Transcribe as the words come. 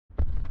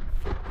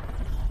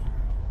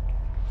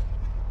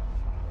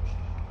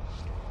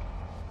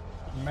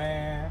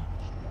man.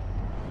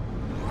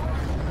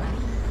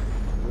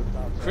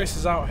 Chris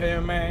is out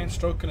here, man,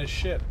 stroking his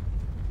shit.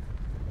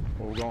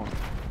 Where we going?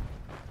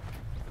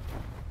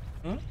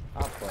 Hmm?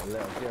 I put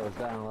little girls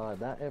down like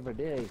that every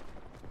day.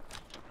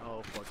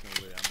 Oh,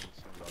 fucking way. I need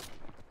some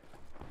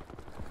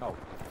love.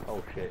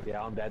 Oh shit,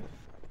 yeah, I'm dead.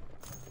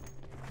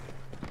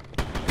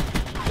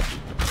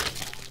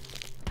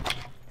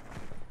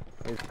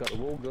 He's got the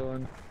wall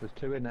going. There's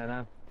two in there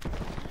now.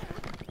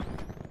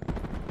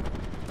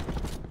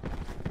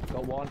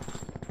 Got one.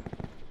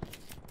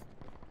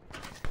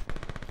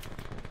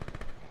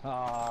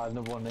 Ah,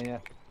 another one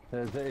here.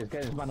 He's getting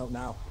his man up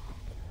now.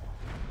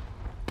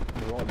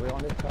 Right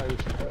behind his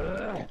post.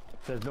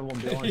 There's no one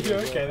behind You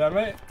okay there,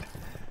 mate?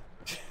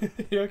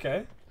 You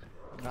okay?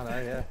 I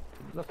know, yeah.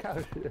 Look how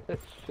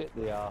shit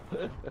they are.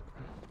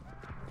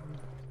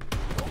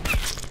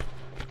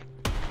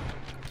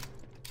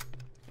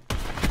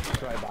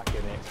 Straight back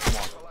in it. Come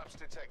on.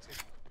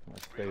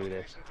 Let's do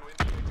this.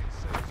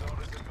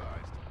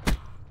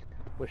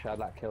 Wish I had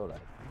that kill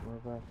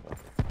though.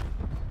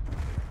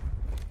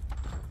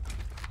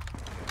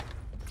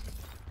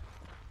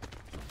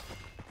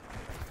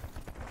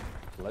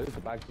 Loads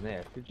of bags in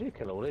here. Did you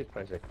kill all these,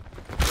 Prezi?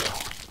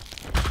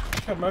 I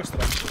killed most of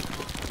them.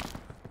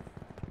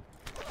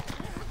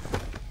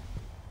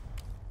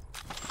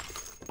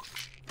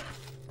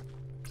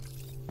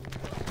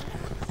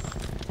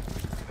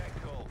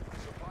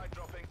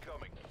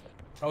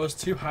 I was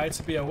too high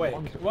to be awake.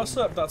 What's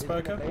up, That's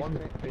Poker?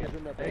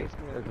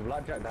 There's a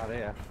blackjack down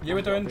here. You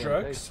were doing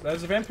drugs?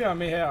 There's a VMP on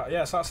me here.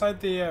 Yeah, it's outside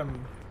the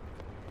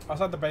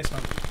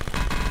basement.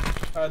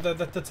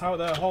 The tower,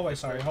 the hallway.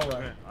 Sorry, hallway.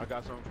 Okay, I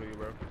got something for you,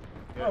 bro.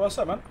 Yeah. Oh, what's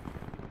up, man?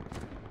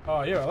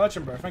 Oh, you're a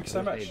legend, bro. Thank you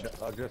so much.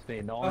 I just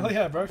need nines. Oh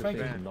yeah, bro. Thank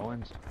you.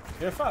 Nines.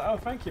 You're a fan. Oh,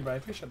 thank you, bro. I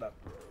appreciate that.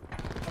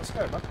 Let's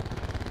go, man.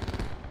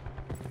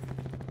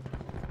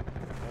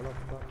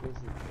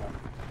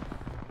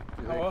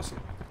 Oh, awesome.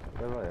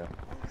 Where are you?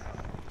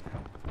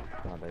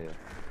 Oh, there you are.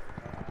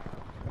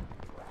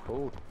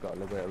 Oh, got a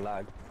little bit of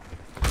lag.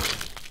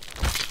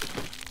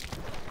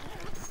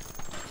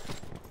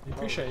 I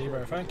appreciate you,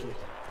 bro. Thank you.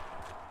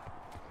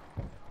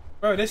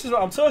 Bro, this is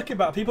what I'm talking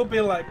about. People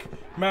be like,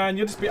 man,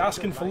 you'll just be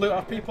asking for loot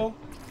off people.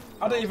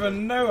 I don't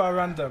even know a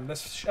random.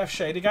 This F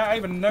Shady guy, I don't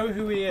even know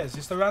who he is.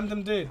 He's the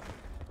random dude.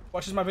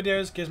 Watches my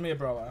videos, gives me a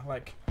brawler.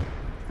 Like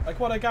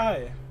what a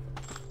guy.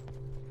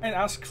 I ain't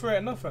asked for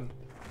it, nothing.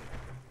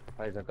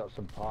 Hey, I've got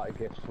some party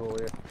gifts for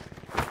you.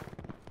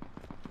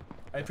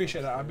 I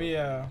appreciate that. I'll be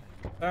there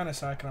in a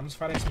second. I'm just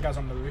fighting some guys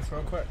on the roof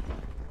real quick.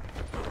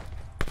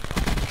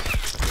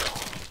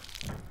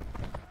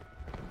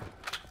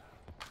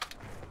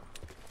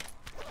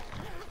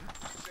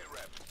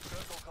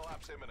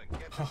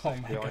 Oh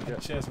my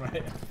god, cheers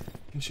mate.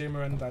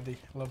 Consumer and daddy,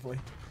 lovely.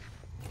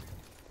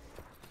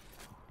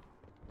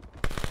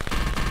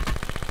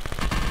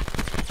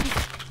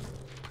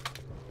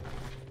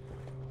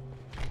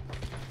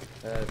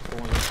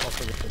 Someone on top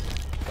of the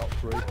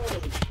top roof.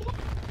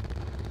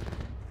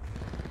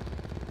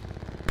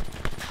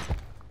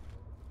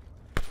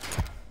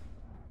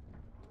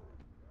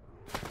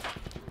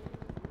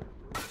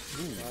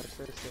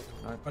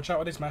 Watch out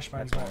with these mash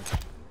mines, mate.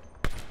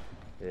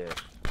 Yeah.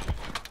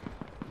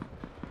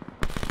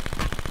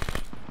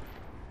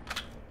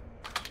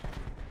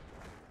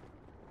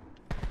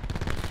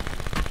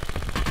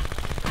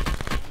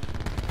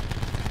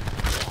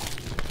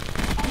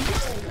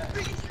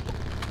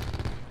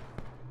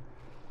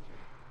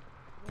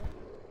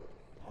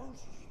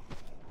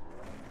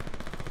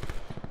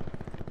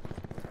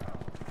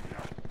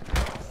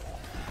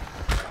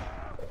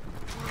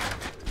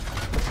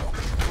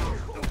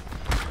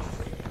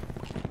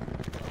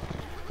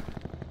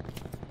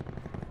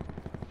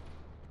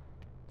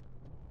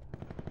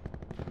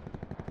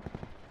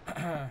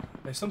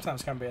 They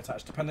sometimes can be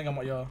attached, depending on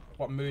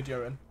what mood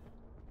you're in.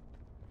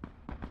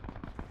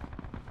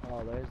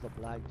 Oh, there's the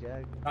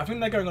blackjack. I think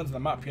they're going onto the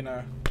map, you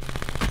know.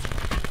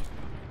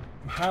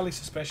 I'm highly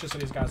suspicious of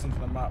these guys onto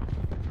the map.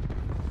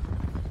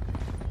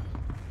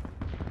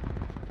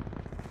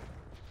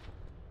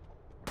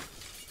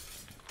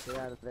 Get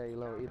out of there, you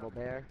little evil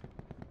bear.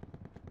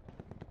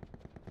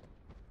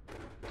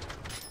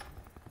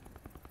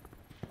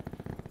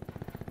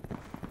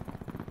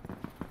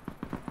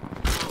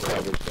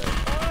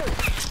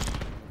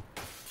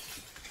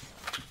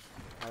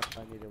 How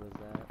funny was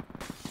that?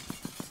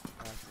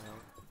 Last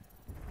night.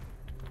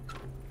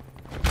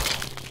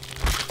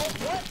 Oh,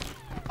 what?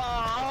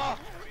 Ah!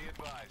 Be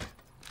advised.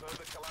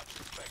 Further collapse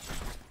suspected.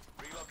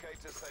 Relocate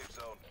to safe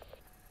zone.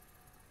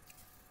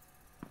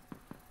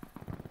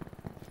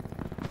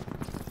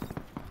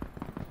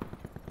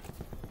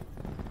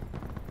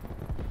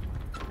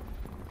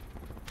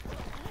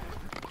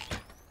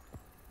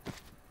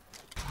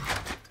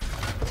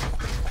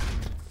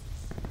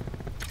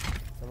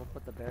 Someone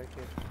put the barricade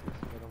so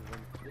they don't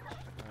win switch.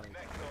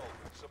 Net call.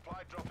 Supply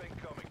drop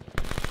incoming.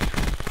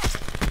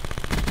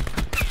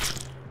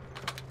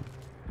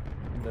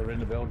 They're in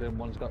the building,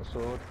 one's got a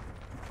sword.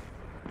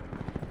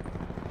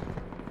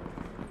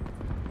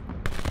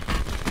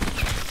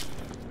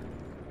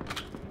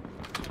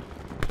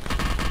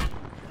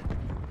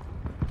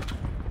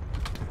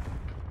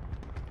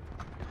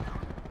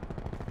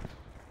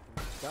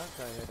 drunk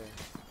right here.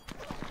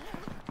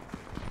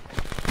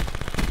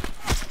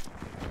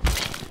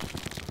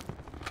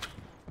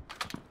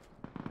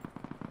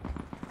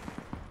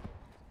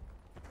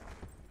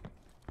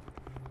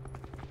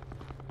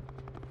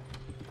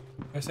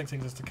 Those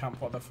things is to camp,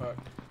 what the fuck?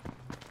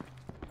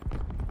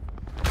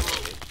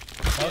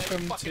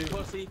 Welcome Fucking to...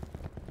 pussy.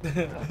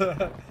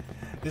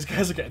 These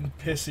guys are getting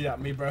pissy at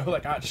me, bro,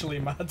 like actually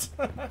mad.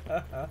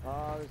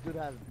 Oh, this dude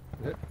has...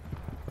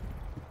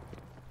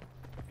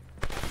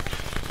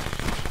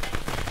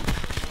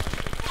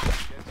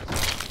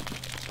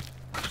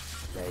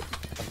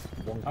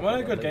 I'm on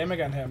a good game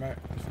again here, mate.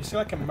 If you see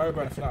like a MOBA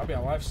or anything, that'll be a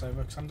lifesaver,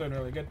 because I'm doing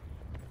really good.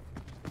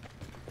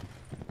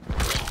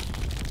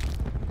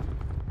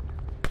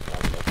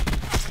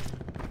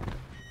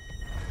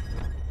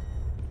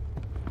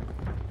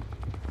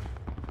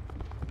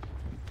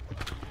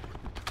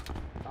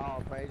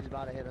 Oh, Praise is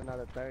about to hit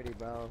another 30,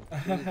 bro.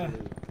 Easily.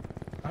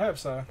 I hope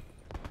so.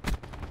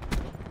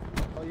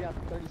 Oh, you have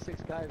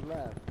 36 guys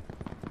left.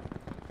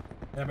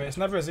 Yeah, but it's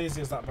never as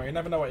easy as that, bro. You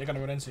never know what you're going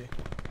to run into. Yeah,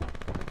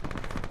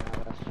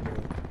 that's true.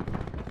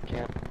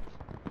 Can't.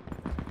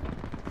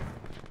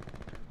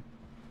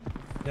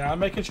 Yeah, I'm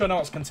making sure no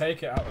one else can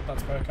take it out of that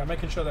perk. I'm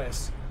making sure that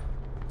it's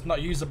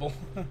not usable.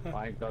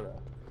 I ain't got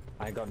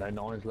no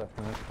nines left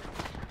now.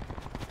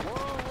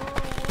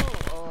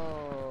 Whoa, whoa,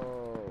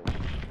 whoa!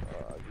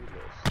 Oh, you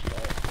little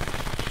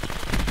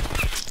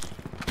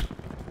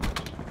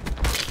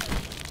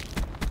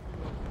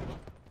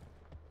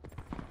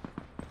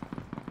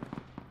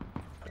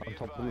On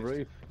top of the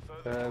roof.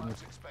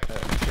 Collapse expected.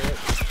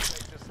 Church.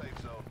 Take the safe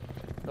zone.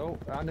 Oh,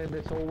 and in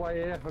this hallway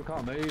here, I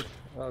can't move.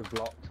 I was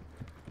blocked.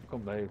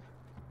 Couldn't move.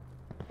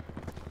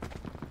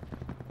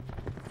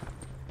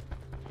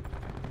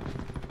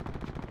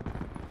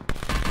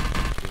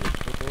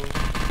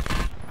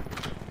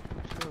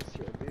 chill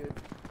shit, dude.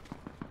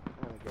 I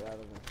wanna get out of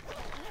there.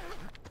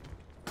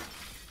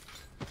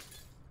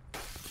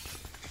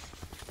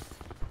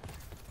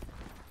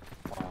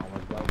 Wow, I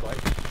was well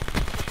right.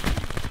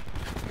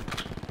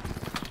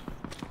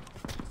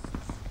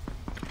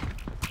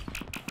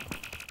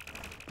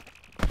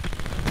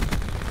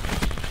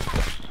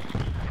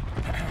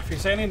 If you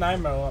say any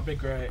 9 mil, that'd be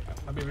great.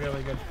 That'd be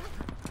really good.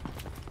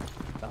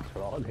 That's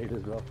what I need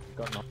as well.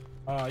 Got no.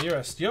 Oh,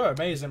 you're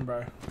amazing,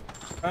 bro.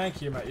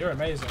 Thank you, mate. You're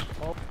amazing.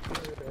 Oh,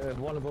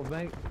 one above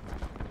me.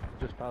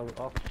 Just powered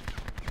off.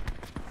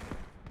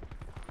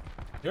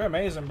 You're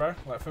amazing, bro.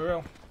 Like, for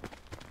real.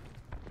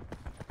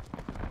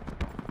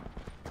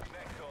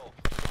 Net call.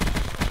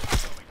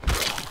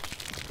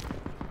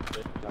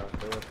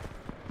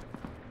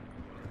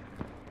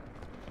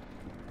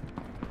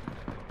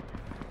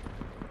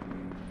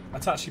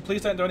 Actually,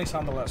 please don't do any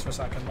sound alerts for a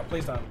second, but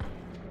please don't.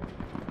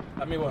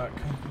 Let me work.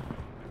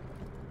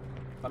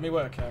 Let me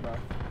work here, bro.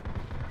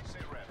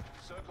 Sit rep.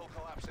 Circle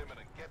collapse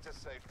imminent. Get to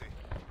safety.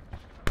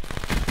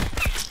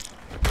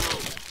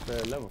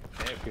 Level.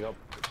 Yeah, if you got.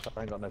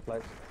 I ain't got no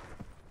place.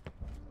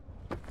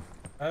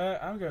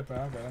 I'm good, bro.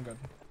 I'm good.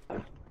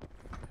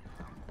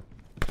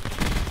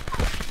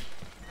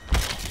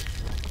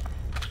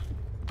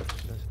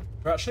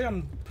 We're actually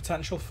on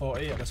potential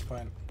 40 at this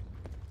point.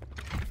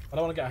 I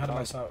don't want to get ahead of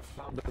myself.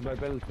 Found the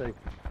mobility.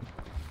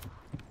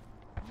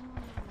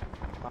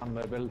 Found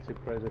mobility,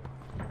 crazy.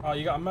 Oh,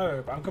 you got a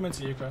mob. I'm coming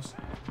to you, Chris.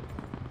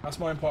 That's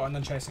more important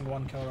than chasing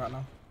 1 kill right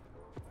now.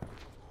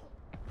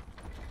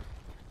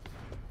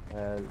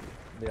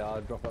 Yeah,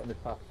 I'll drop it on this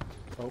path.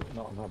 Oh,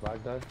 not on my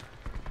bag though.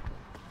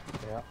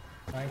 Yeah.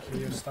 Thank you,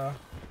 you star.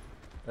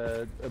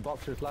 A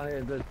box just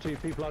landed, there's 2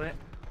 people on it.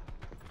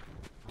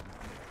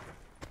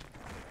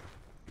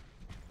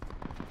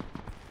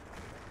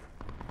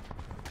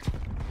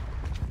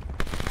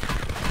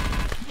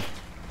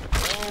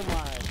 Oh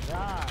my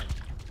god!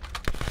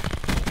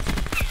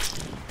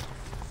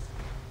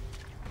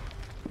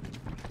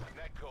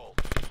 Net call.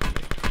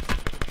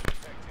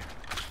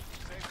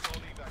 Safe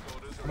zone evac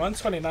orders are I'm on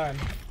 29.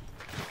 Keep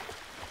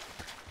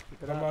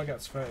it One up. more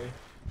gets 30.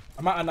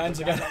 I'm out of 9s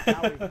again.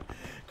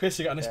 Chris,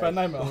 you got any spare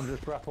 9 mil? Someone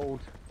just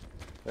grappled.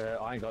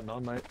 I ain't got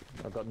none, mate.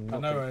 I've got Oh,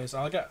 nothing. no worries.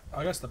 I'll get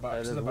to the box.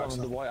 There's To the one box. on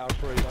the now. White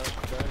House roof.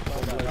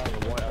 One on the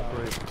White House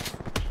roof.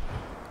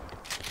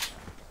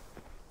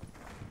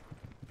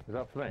 Is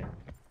that for me?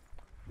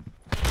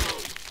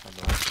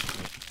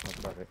 That's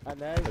about it. And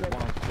there's There's a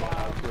one on the White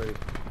House roof.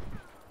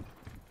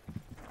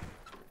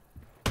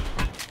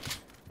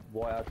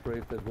 White House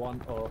roof, there's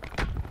one. Oh,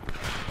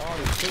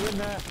 there's 2 in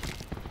there.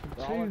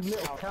 They're all 2 in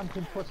little south.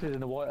 camping pussies in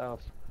the White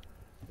House.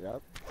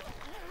 Yep.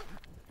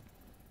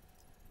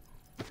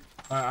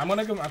 Alright, I'm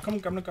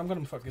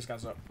gonna fuck these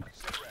guys up.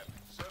 sit rep.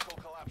 Circle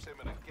collapse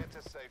imminent. Get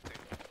to safety.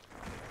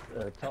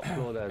 Top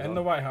floor there. In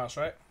the White House,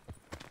 right?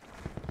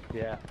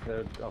 Yeah,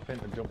 I think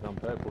they're jumping on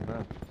purple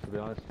now, to be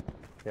honest.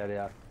 Yeah, they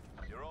are.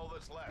 You're all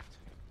that's left.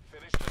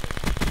 Finish the mission.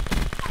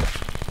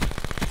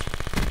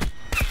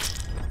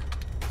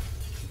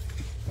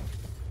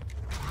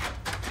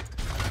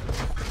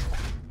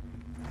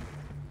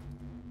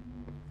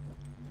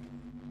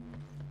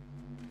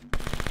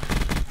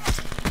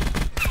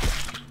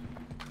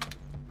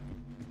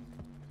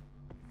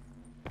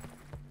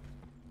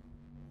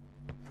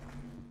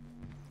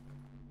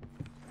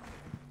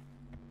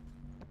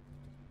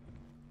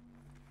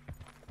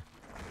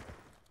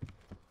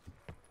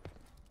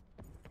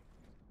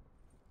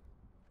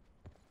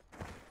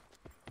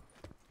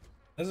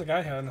 There's a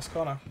guy here in this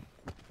corner.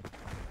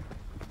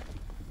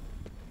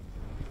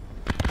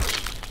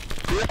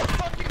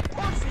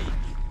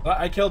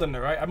 I killed him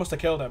though, right? I must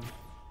have killed him.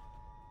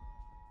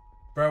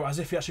 Bro, as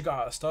if he actually got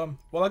out of the storm.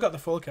 Well, I got the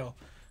full kill.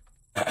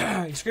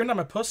 He screamed at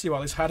my pussy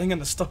while he's hiding in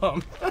the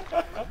storm.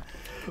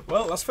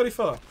 Well, that's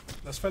 34.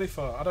 That's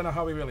 34. I don't know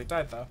how we really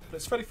died though, but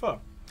it's 34.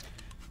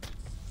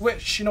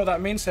 Which, you know what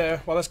that means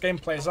here, while this game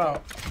plays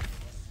out,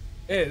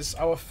 is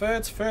our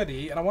third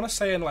 30, and I want to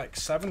say in like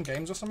 7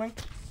 games or something.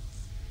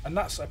 And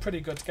that's a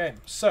pretty good game.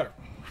 So,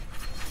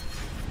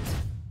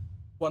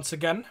 once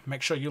again,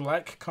 make sure you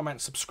like, comment,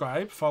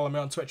 subscribe. Follow me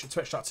on Twitch at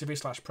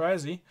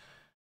twitch.tv/Prezi.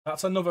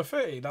 That's another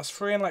 30. That's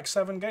 3 in like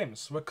 7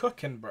 games. We're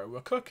cooking, bro.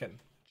 We're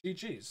cooking.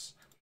 GG's.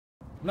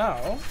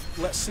 Now,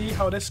 let's see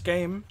how this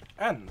game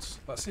ends.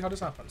 Let's see how this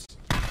happens.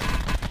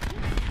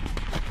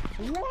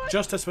 What?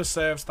 Justice was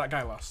served. That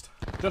guy lost.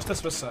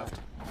 Justice was served.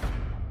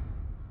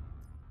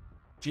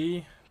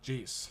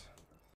 GG's.